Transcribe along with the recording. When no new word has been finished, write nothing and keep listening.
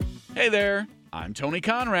Hey there, I'm Tony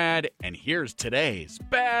Conrad, and here's today's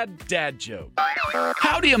bad dad joke.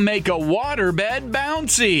 How do you make a waterbed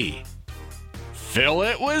bouncy? Fill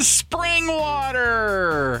it with spring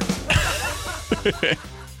water.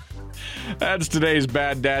 That's today's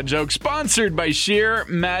bad dad joke, sponsored by Sheer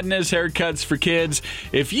Madness Haircuts for Kids.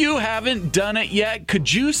 If you haven't done it yet,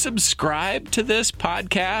 could you subscribe to this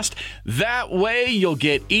podcast? That way you'll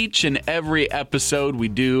get each and every episode. We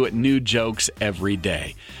do new jokes every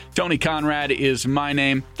day. Tony Conrad is my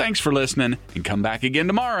name. Thanks for listening, and come back again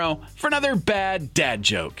tomorrow for another bad dad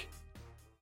joke.